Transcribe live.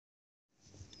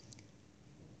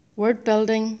Word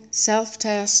building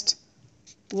self-test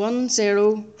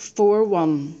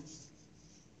 1041.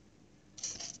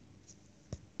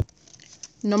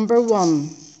 Number 1.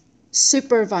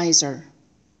 Supervisor.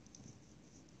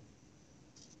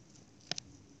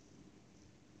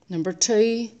 Number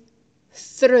 2.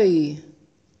 Through.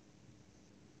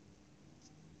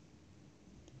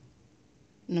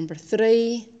 Number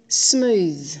 3.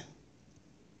 Smooth.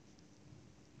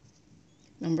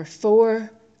 Number 4.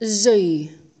 Zoo.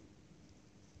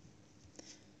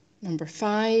 Number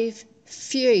 5.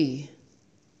 Few.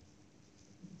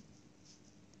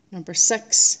 Number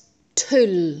 6.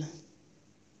 Tool.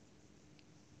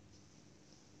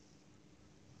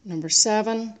 Number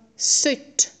 7.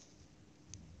 Suit.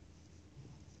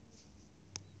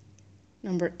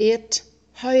 Number 8.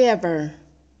 However.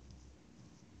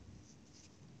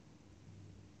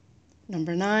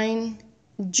 Number 9.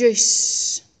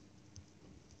 Juice.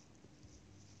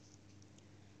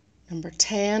 Number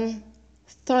 10.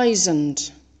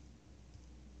 Thousand.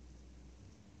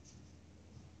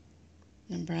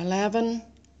 Number 11.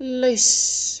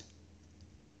 Loose.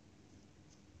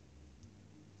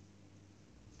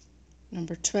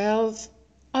 Number 12.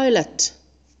 Owlet.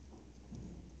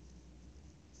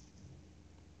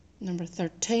 Number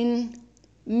 13.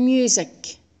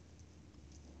 Music.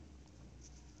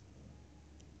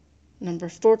 Number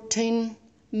 14.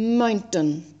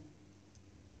 Mountain.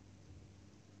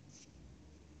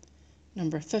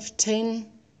 Number 15.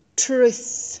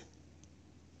 Truth.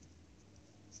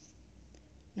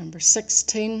 Number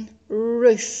 16.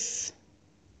 Roof.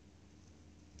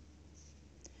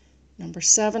 Number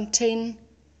 17.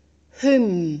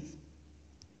 Whom.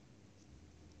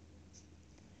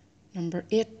 Number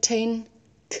 18.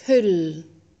 Cool.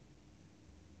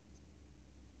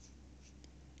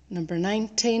 Number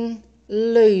 19.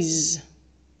 Lose.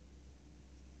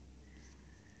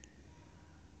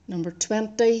 Number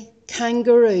 20.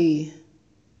 Kangaroo.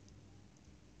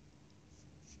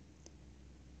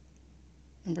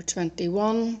 Number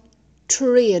 21.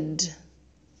 Trade.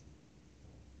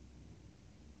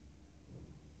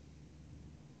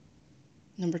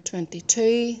 Number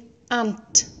 22.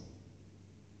 Ant.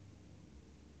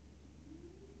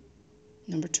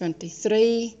 Number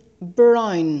 23.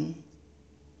 Brown.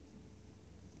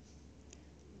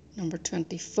 Number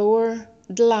 24.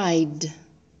 Glide.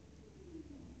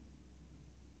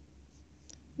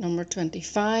 Number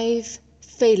 25.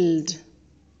 Field.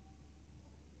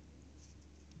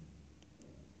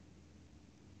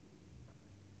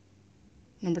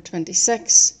 Number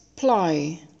 26.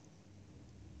 Plough.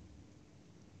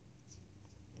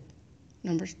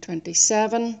 Number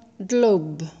 27.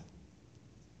 Globe.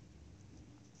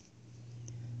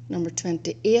 Number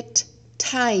 28.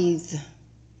 Tithe.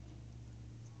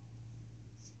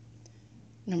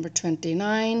 Number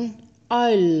 29.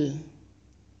 Owl.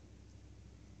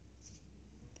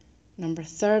 Number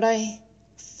 30.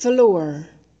 Floor.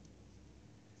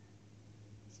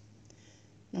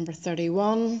 Number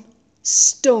 31.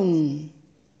 Stone.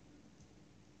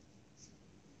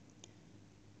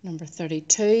 Number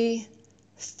 32.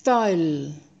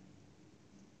 Foul.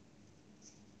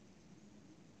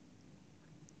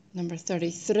 Number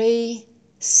 33.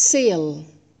 Seal.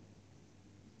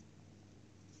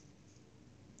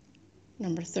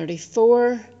 Number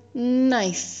 34.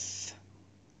 Knife.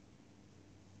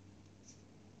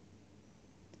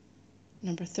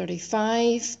 Number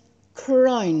 35.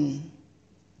 Crown.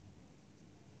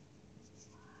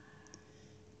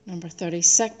 Number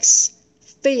 36.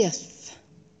 Faith.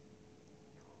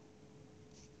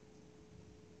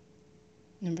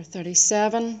 Number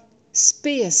 37.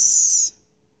 Space.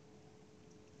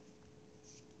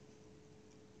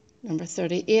 Number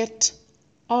 38.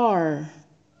 R.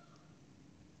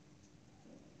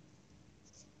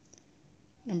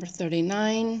 Number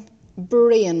 39.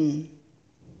 Brain.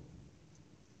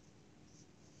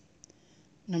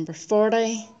 Number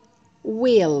 40.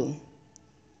 Wheel.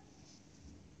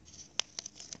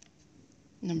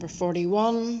 Number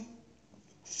 41.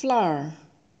 Flower.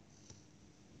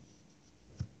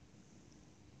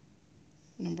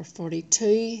 Number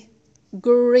 42.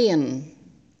 Grain.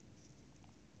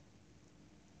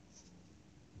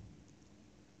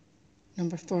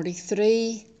 Number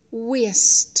 43.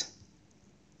 Waste.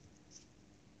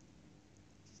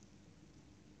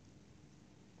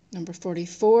 Number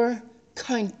 44.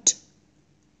 Count.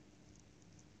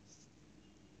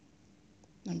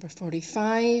 Number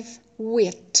 45.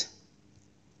 Weight.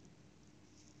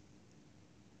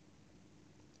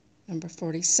 Number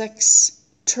 46.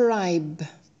 Tribe.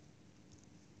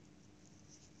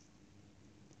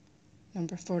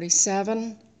 Number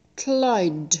 47.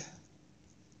 Cloud.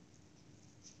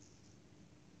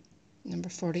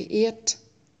 48,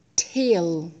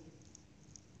 tail.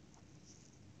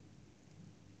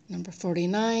 Number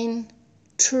 49,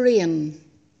 train.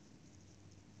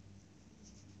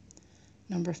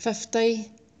 Number 50,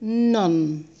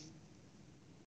 none.